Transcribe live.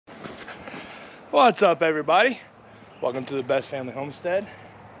What's up, everybody? Welcome to the Best Family Homestead.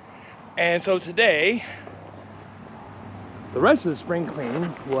 And so today, the rest of the spring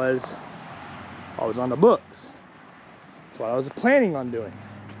cleaning was on the books. That's what I was planning on doing.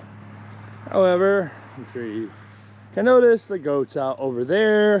 However, I'm sure you can notice the goats out over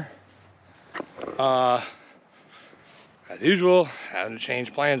there. As usual, having to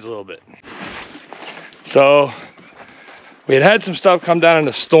change plans a little bit. So we had some stuff come down in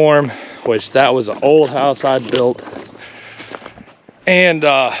the storm, which that was an old house I built. And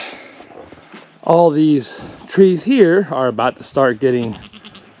all these trees here are about to start getting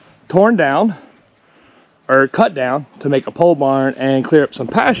torn down or cut down to make a pole barn and clear up some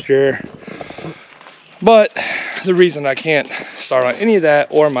pasture. But the reason I can't start on any of that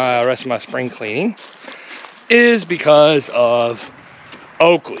or my rest of my spring cleaning is because of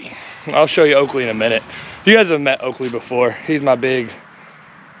Oakley. I'll show you Oakley in a minute. If you guys have met Oakley before, he's my big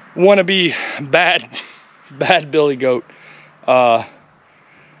wannabe bad Billy goat.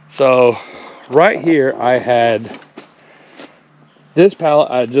 So right here I had this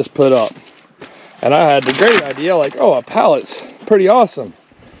pallet I just put up, and I had the great idea, like, oh, a pallet's pretty awesome.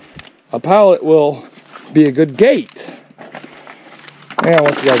 A pallet will be a good gate. And I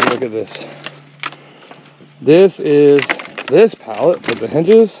want you guys to look at this. This is this pallet with the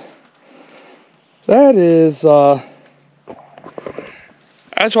hinges. That is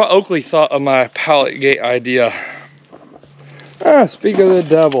that's what Oakley thought of my pallet gate idea. Speak of the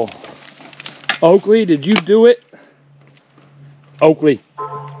devil. Oakley, did you do it? Oakley,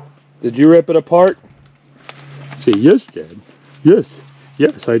 did you rip it apart? Say, yes, Dad.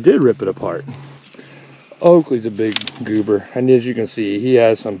 Yes, I did rip it apart. Oakley's a big goober, and as you can see, he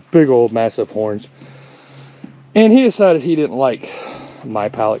has some big old massive horns. And he decided he didn't like my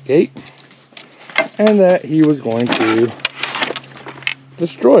pallet gate, and that he was going to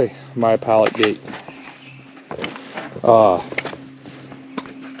destroy my pallet gate.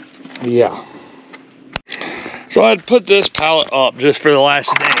 Yeah. So I'd put this pallet up just for the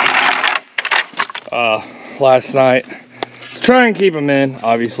last day, last night, to try and keep them in.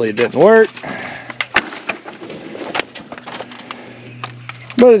 Obviously it didn't work,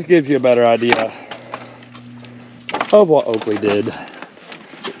 but it gives you a better idea of what Oakley did.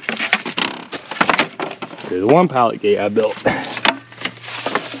 Here's the one pallet gate I built,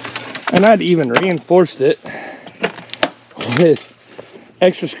 and I'd even reinforced it with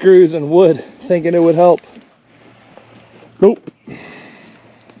extra screws and wood, thinking it would help. Nope.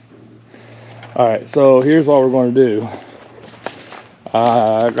 Alright, so here's what we're going to do.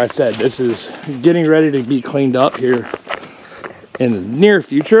 Like I said, this is getting ready to be cleaned up here in the near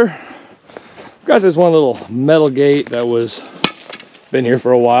future. Got this one little metal gate that was been here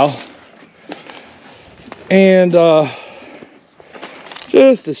for a while. And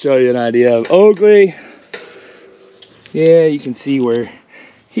just to show you an idea of Oakley, yeah, you can see where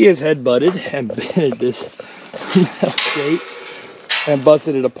he has head butted and bended this metal gate and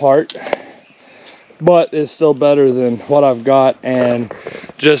busted it apart. But it's still better than what I've got, and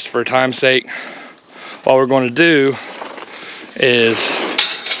just for time's sake, what we're going to do is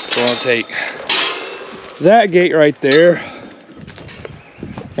we're going to take that gate right there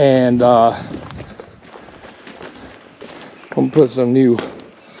and I'm going to put some new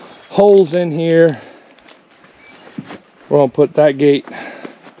holes in here. We're going to put that gate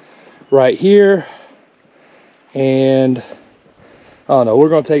right here, and I don't know, we're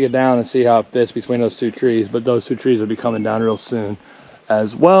going to take it down and see how it fits between those two trees, but those two trees will be coming down real soon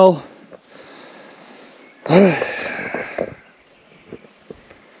as well.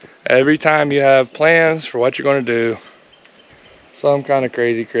 Every time you have plans for what you're going to do, some kind of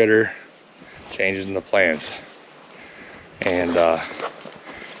crazy critter changes in the plans. And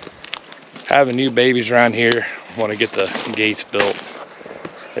having new babies around here, want to get the gates built.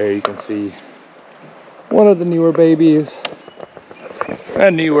 There you can see one of the newer babies.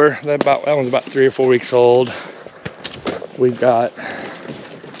 That one's about 3 or 4 weeks old. We've got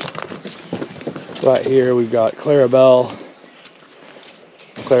right here, we've got Clarabelle.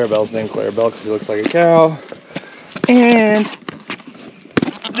 Clarabelle's named Clarabelle because she looks like a cow. And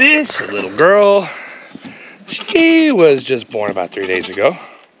this little girl, she was just born about 3 days ago.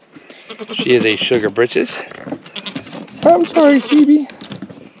 She is a sugar britches. I'm sorry, CB.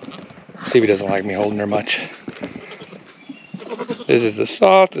 CB doesn't like me holding her much. This is the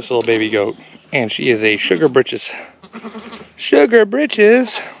softest little baby goat, and she is a sugar britches. Sugar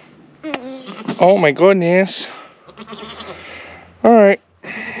britches. Oh my goodness. All right.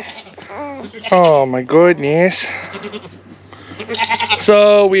 Oh my goodness.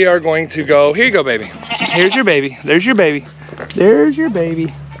 So we are going to go. Here you go, baby. Here's your baby. There's your baby. There's your baby.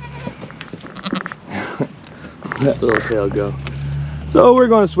 that little tail go. So we're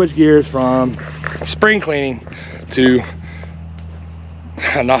going to switch gears from spring cleaning to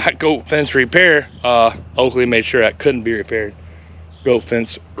not goat fence repair. Oakley made sure that couldn't be repaired. Goat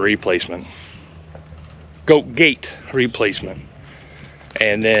fence replacement. Goat gate replacement.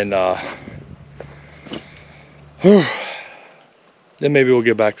 And then then maybe we'll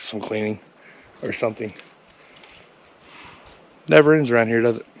get back to some cleaning or something. Never ends around here,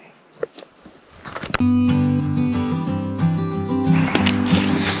 does it?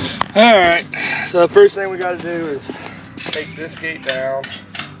 All right, so the first thing we got to do is take this gate down.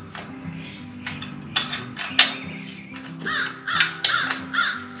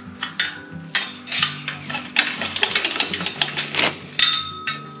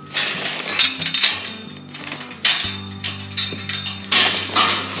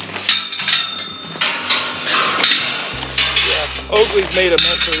 Yeah, Oakley's made a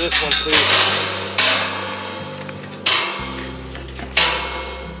mess for this one too.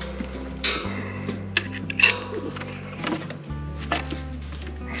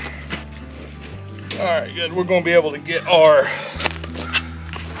 Alright, good. We're going to be able to get our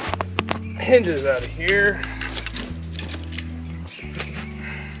hinges out of here.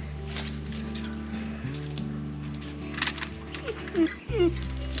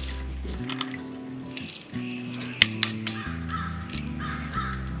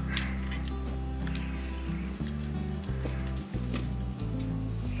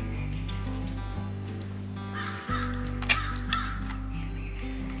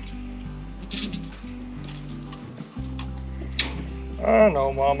 I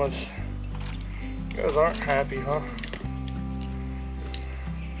know, mamas. You guys aren't happy, huh?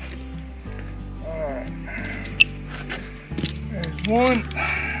 Alright. There's one.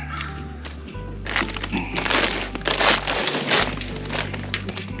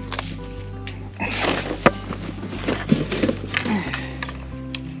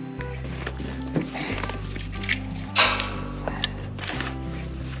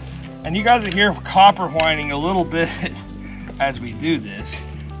 And you guys will hear copper whining a little bit as we do this,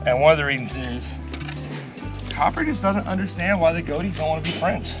 and one of the reasons is Copper just doesn't understand why the goaties don't want to be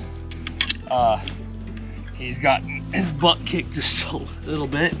friends. He's gotten his butt kicked just a little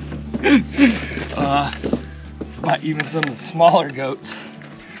bit by even some of the smaller goats,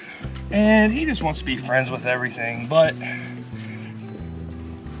 and he just wants to be friends with everything. But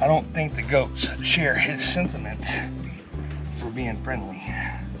I don't think the goats share his sentiments for being friendly.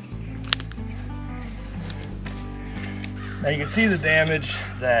 Now you can see the damage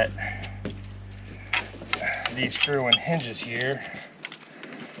that these screw-in hinges here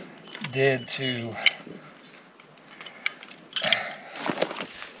did to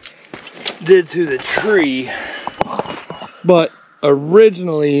the tree. But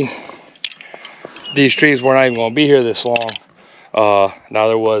originally these trees were not even going to be here this long. Now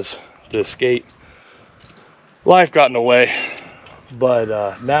there was this gate. Life got in the way,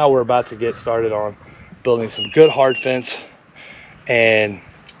 but now we're about to get started on building some good hard fence and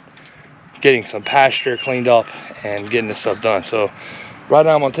getting some pasture cleaned up and getting this stuff done. So right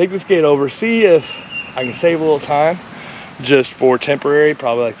now I'm gonna take this gate over, see if I can save a little time just for temporary,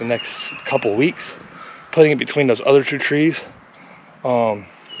 probably like the next couple weeks, putting it between those other two trees.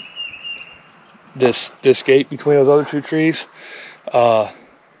 This gate between those other two trees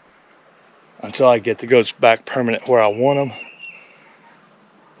until I get the goats back permanent where I want them.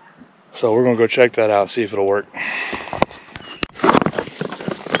 So we're gonna go check that out and see if it'll work.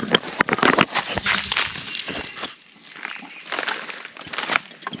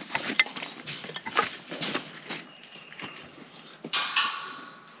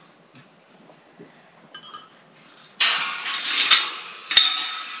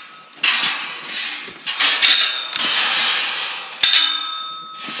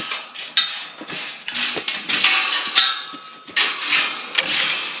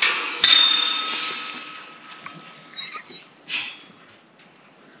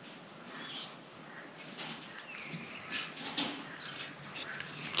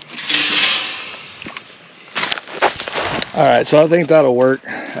 All right, so I think that'll work,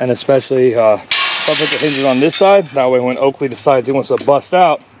 and especially I'll put the hinges on this side. That way when Oakley decides he wants to bust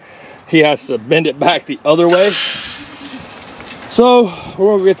out, he has to bend it back the other way. So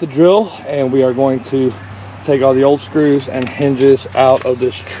we're gonna get the drill, and we are going to take all the old screws and hinges out of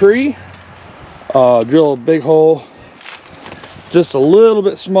this tree. Drill a big hole, just a little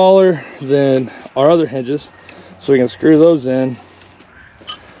bit smaller than our other hinges, so we can screw those in.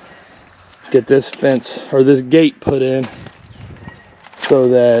 Get this fence or this gate put in so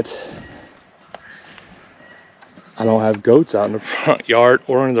that I don't have goats out in the front yard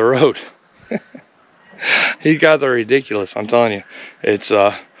or in the road. These guys are ridiculous, I'm telling you. It's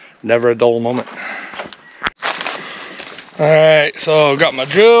never a dull moment. Alright, so got my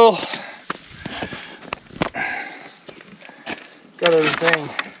drill. Got everything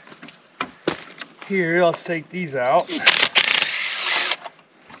here. Let's take these out.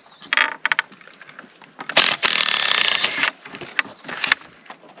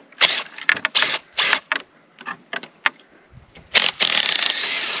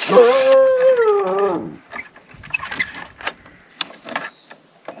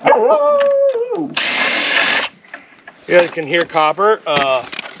 You guys can hear Copper.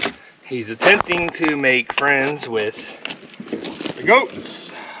 He's attempting to make friends with the goats.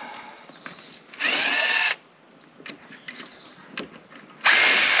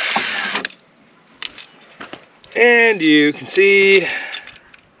 And you can see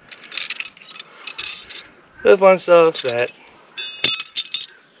the fun stuff that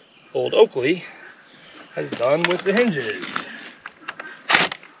old Oakley has done with the hinges.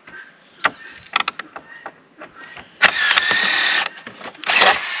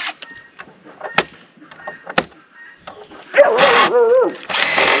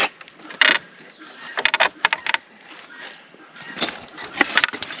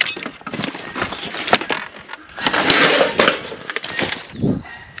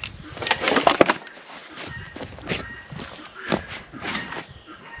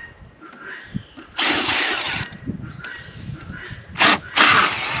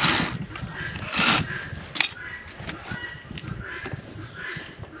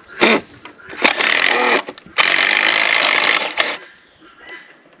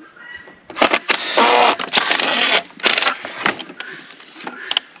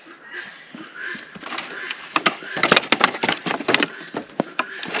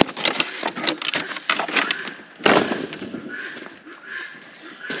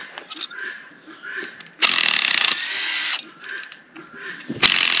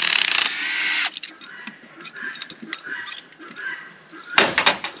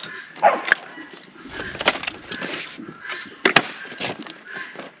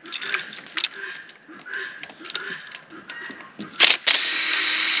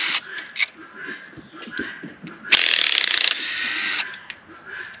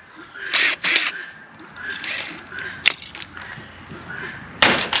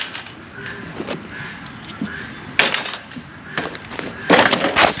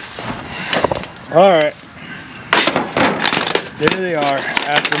 Alright, there they are,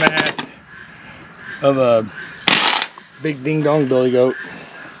 aftermath of a big ding dong billy goat.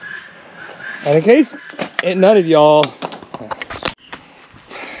 And in case none of y'all,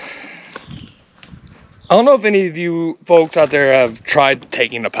 I don't know if any of you folks out there have tried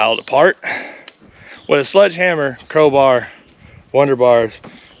taking a pallet apart. With a sledgehammer, crowbar, wonder bars,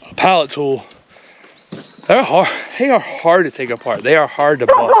 a pallet tool, they're hard. They are hard to take apart. They are hard to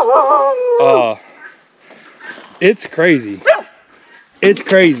bust. It's crazy. It's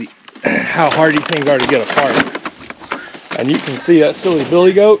crazy how hard these things are to get apart. And you can see that silly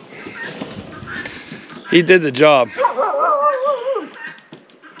billy goat. He did the job.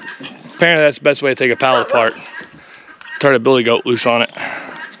 Apparently that's the best way to take a pallet apart. Turn a billy goat loose on it.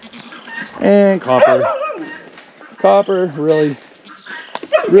 And Copper. Copper really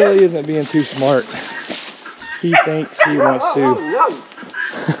isn't being too smart. He thinks he wants to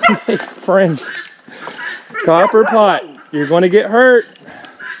make friends. Copper Pot, you're going to get hurt.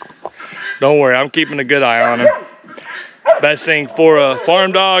 Don't worry, I'm keeping a good eye on him. Best thing for a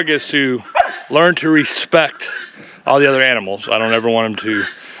farm dog is to learn to respect all the other animals. I don't ever want him to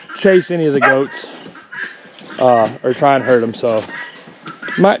chase any of the goats or try and hurt them. So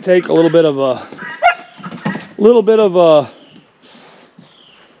might take a little bit of a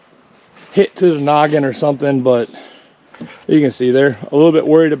hit to the noggin or something, but you can see they're a little bit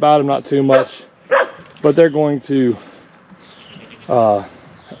worried about him, not too much, but they're going to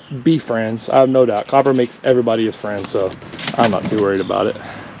be friends. I have no doubt. Copper makes everybody his friend, so I'm not too worried about it.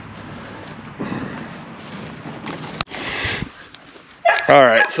 All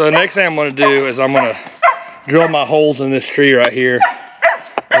right, so the next thing I'm going to do is I'm going to drill my holes in this tree right here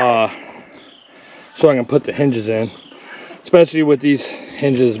so I can put the hinges in, especially with these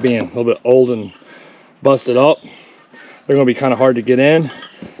hinges being a little bit old and busted up. They're going to be kind of hard to get in,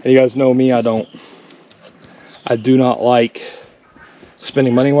 and you guys know me, I do not like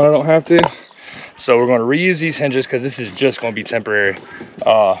spending money when I don't have to. So we're going to reuse these hinges because this is just going to be temporary.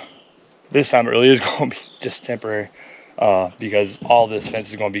 This time it really is going to be just temporary because all this fence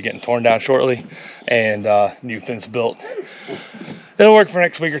is going to be getting torn down shortly and new fence built. It'll work for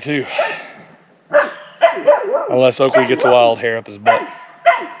next week or two, unless Oakley gets a wild hair up his butt.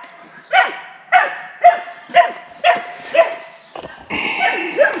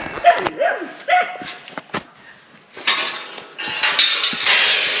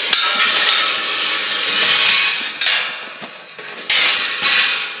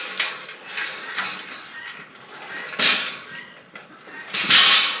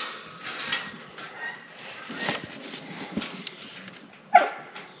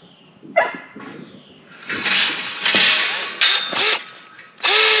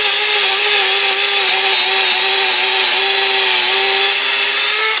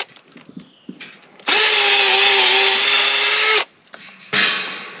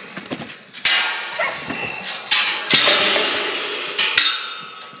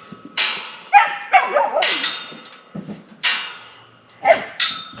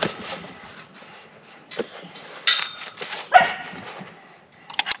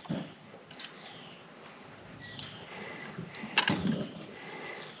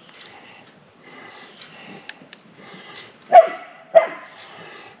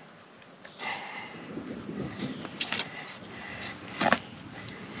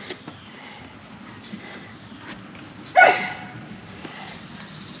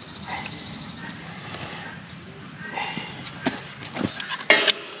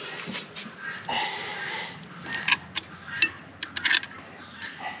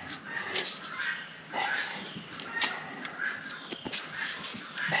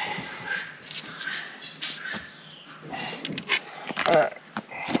 Alright,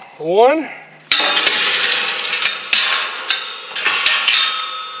 one.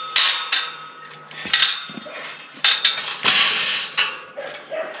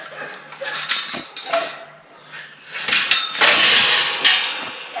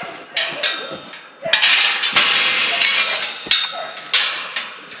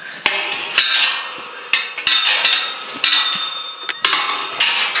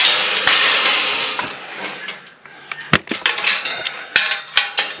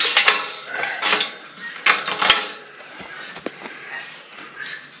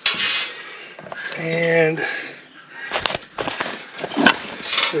 And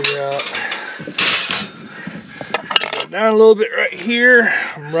figure out, go down a little bit right here.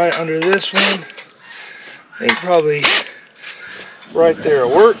 I'm right under this one. I think probably right there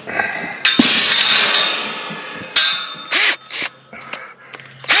will work.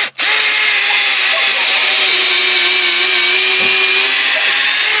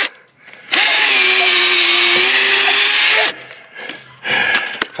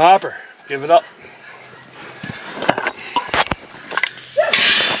 Copper, give it up.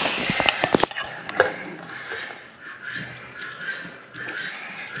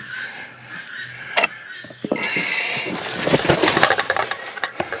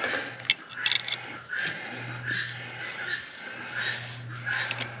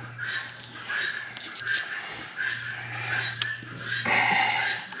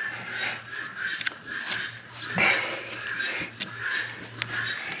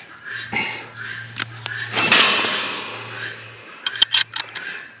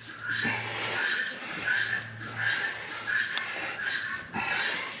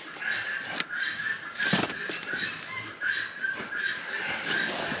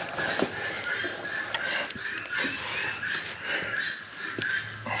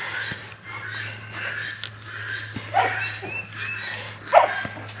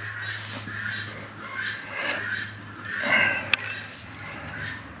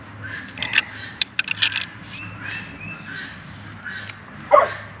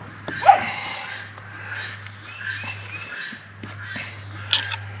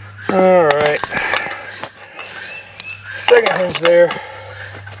 Alright, second hinge there.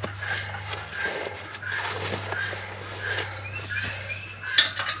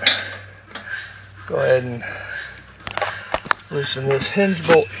 Go ahead and loosen this hinge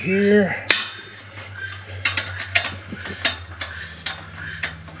bolt here.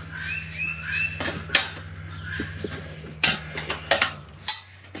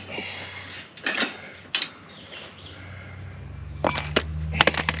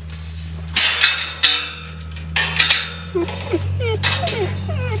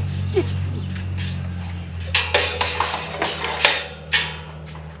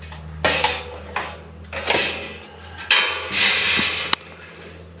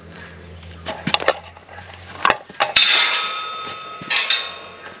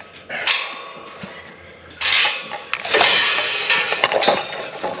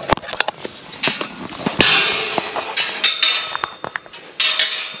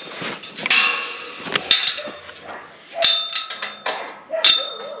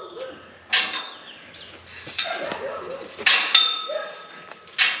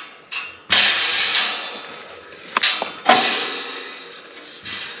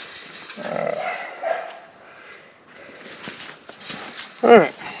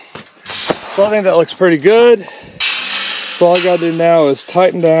 Alright, so I think that looks pretty good. So all I gotta do now is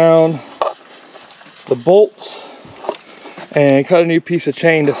tighten down the bolts and cut a new piece of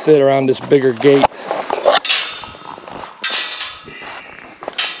chain to fit around this bigger gate.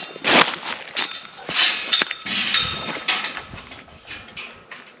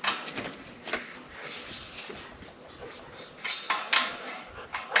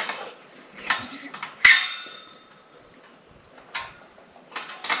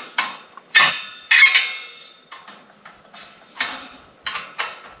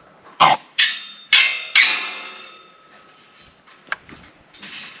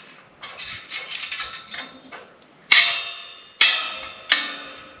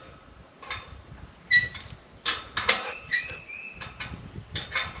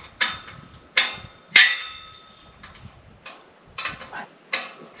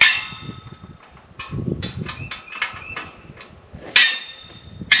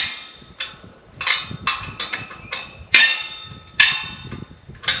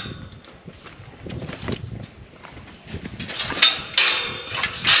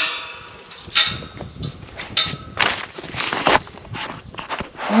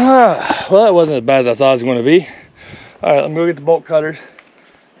 Well, that wasn't as bad as I thought it was going to be. All right, let me go get the bolt cutters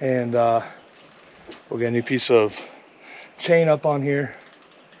and we'll get a new piece of chain up on here.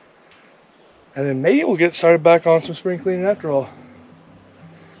 And then maybe we'll get started back on some spring cleaning after all.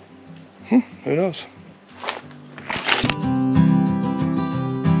 Who knows?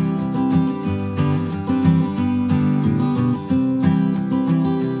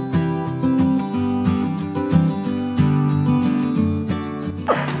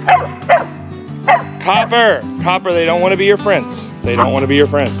 Copper, they don't want to be your friends. They don't want to be your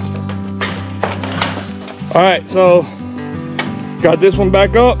friends. All right, so got this one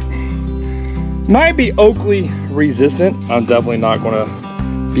back up. Might be Oakley resistant. I'm definitely not going to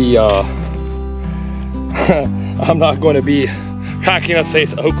be, I'm not going to be cocky enough to say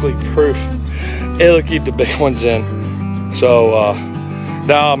it's Oakley proof. It'll keep the big ones in. So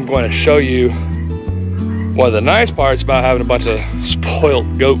now I'm going to show you one of the nice parts about having a bunch of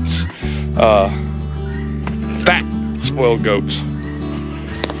spoiled goats. Fat spoiled goats.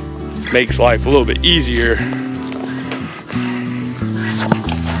 Makes life a little bit easier.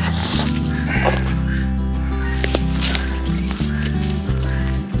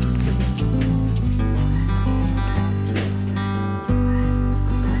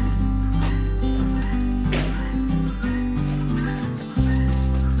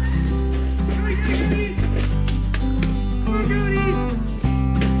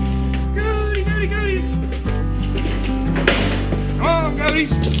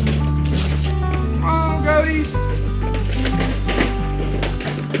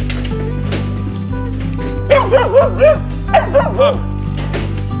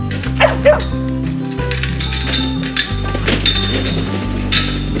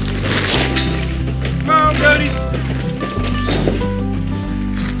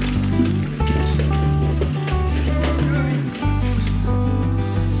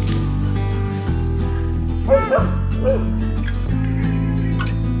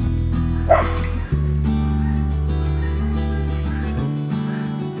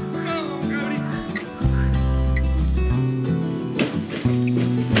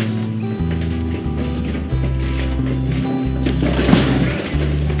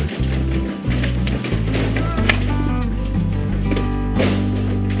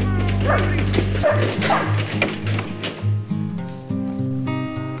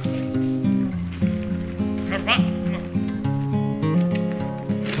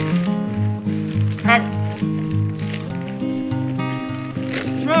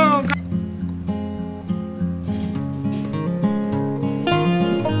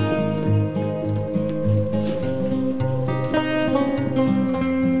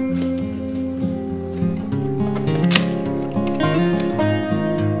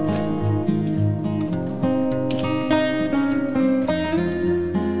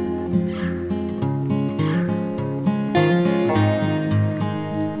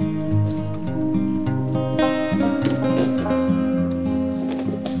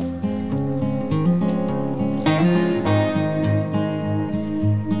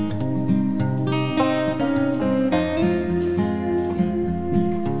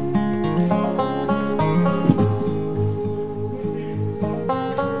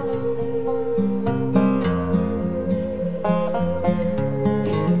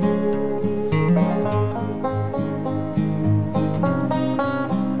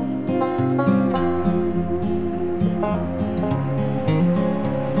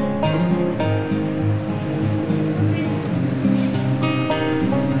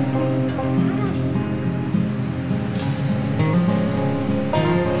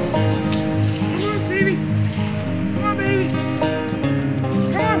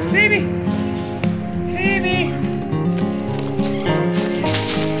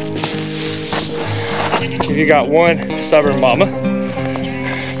 If you got one stubborn mama,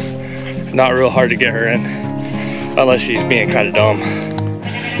 not real hard to get her in, unless she's being kind of dumb.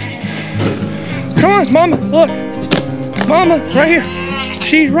 Come on, mama, look. Mama, right here.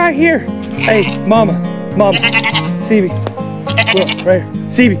 She's right here. Hey, mama, CB. Look, right here.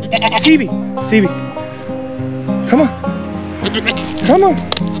 CB.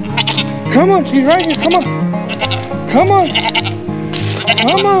 Come on, she's right here, come on.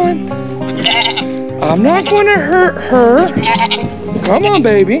 I'm not gonna hurt her. Come on,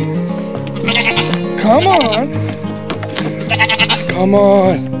 baby. Come on.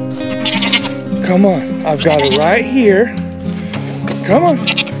 I've got her right here. Come on.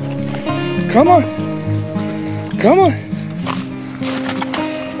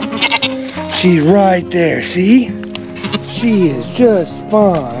 She's right there, see? She is just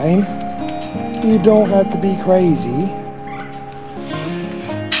fine. You don't have to be crazy.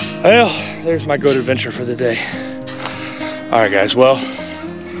 Well, there's my goat adventure for the day. All right, guys, well,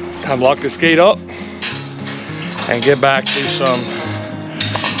 time to lock this gate up. and get back to some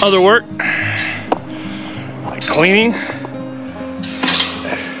other work, like cleaning.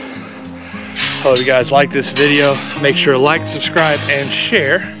 Hope you guys like this video. Make sure to like, subscribe, and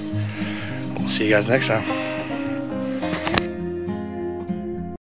share. We'll see you guys next time.